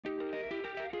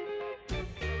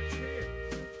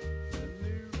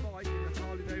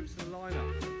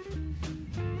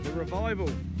the Revival,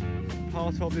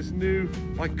 part of this new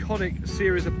iconic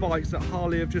series of bikes that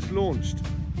Harley have just launched.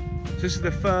 So this is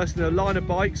the first in a line of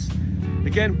bikes.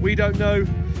 Again, we don't know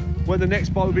when the next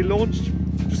bike will be launched.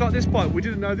 Just like this bike, we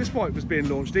didn't know this bike was being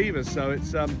launched either, so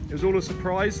it was all a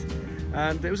surprise,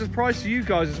 and it was a surprise to you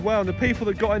guys as well. And the people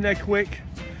that got in there quick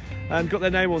and got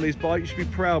their name on these bikes, you should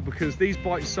be proud, because these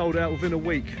bikes sold out within a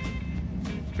week.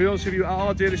 To be honest with you, at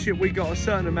our dealership we got a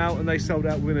certain amount and they sold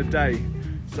out within a day.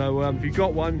 So if you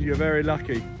got one, you're very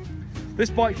lucky. This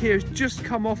bike here has just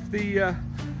come off the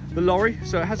lorry,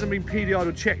 so it hasn't been PDI'd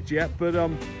or checked yet, but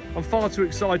I'm far too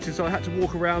excited, so I had to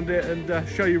walk around it and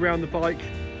show you around the bike.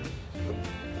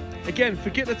 Again,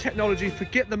 forget the technology,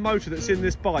 forget the motor that's in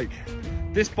this bike.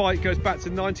 This bike goes back to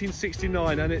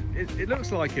 1969, and it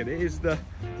looks like it. It is the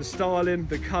styling,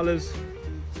 the colours,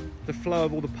 the flow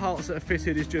of all the parts that are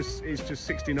fitted is just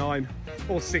 69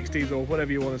 or 60s or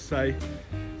whatever you want to say.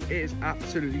 It is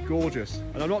absolutely gorgeous,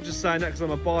 and I'm not just saying that because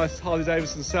I'm a biased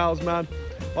Harley-Davidson salesman.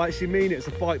 I actually mean it. It's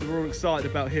a bike that we're all excited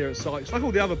about here at Sykes, like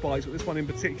all the other bikes, but this one in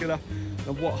particular,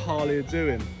 and what Harley are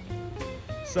doing.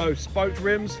 So spoked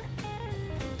rims,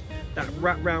 that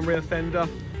wrap round rear fender.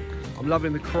 I'm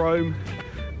loving the chrome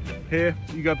here.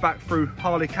 You go back through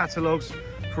Harley catalogues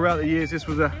throughout the years, this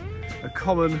was a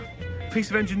common piece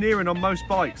of engineering on most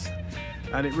bikes,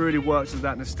 and it really works with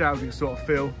that nostalgic sort of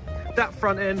feel. That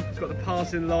front end, it's got the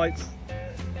passing lights,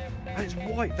 and it's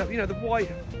white. You know, the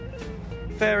white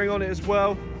fairing on it as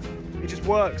well. It just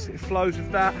works. It flows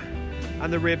with that,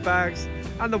 and the rear bags,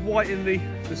 and the white in the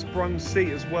sprung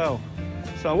seat as well.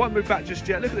 So I won't move back just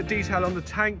yet. Look at the detail on the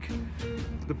tank,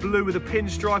 the blue with a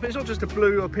pinstripe. It's not just a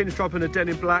blue or a pinstripe and a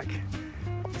denim black.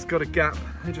 It's got a gap.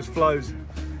 It just flows.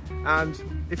 And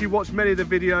if you watch many of the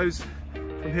videos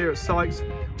from here at Sykes,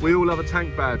 we all have a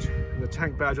tank badge, and the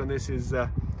tank badge on this is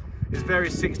very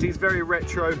 60s, very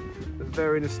retro, and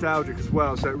very nostalgic as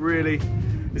well. So it really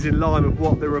is in line with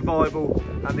what the Revival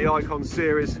and the Icon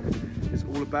series is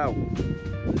all about.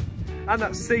 And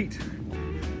that seat,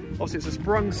 obviously it's a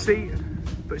sprung seat,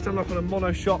 but it's done like on a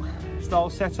monoshock style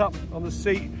setup on the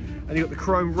seat, and you've got the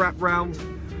chrome wrap round,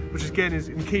 which again is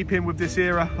in keeping with this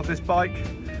era of this bike,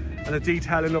 and the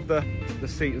detailing of the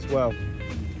seat as well.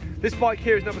 This bike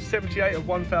here is number 78 of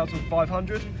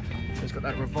 1,500. It's got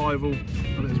that Revival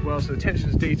on it as well, so the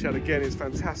attention to detail again is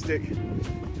fantastic.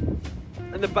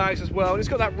 And the bags as well, and it's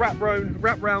got that wrap round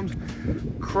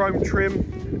chrome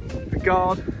trim, the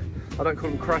guard. I don't call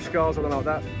them crash guards, I don't like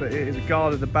that, but it is a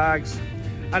guard of the bags.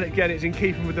 And again, it's in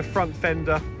keeping with the front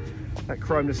fender, that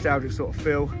chrome nostalgic sort of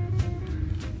feel.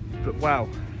 But wow,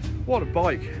 what a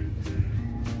bike.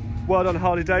 Well done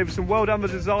Harley-Davidson, well done the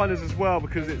designers as well,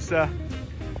 because it's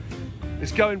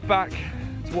going back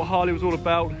to what Harley was all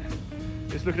about.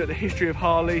 It's looking at the history of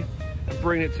Harley and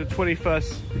bringing it to the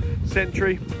 21st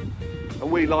century, and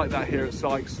we like that here at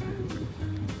Sykes.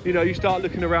 You know, you start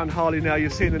looking around Harley now, you're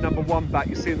seeing the #1 back,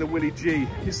 you're seeing the Willie G,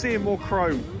 you're seeing more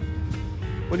chrome.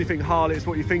 When you think Harley, it's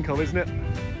what you think of, isn't it?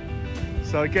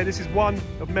 So again, this is one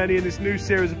of many in this new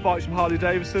series of bikes from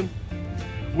Harley-Davidson.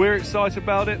 We're excited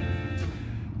about it.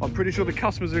 I'm pretty sure the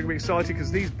customers are going to be excited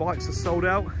because these bikes are sold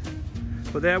out.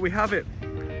 But there we have it.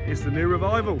 It's the new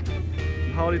Revival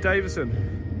from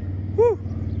Harley-Davidson. Woo!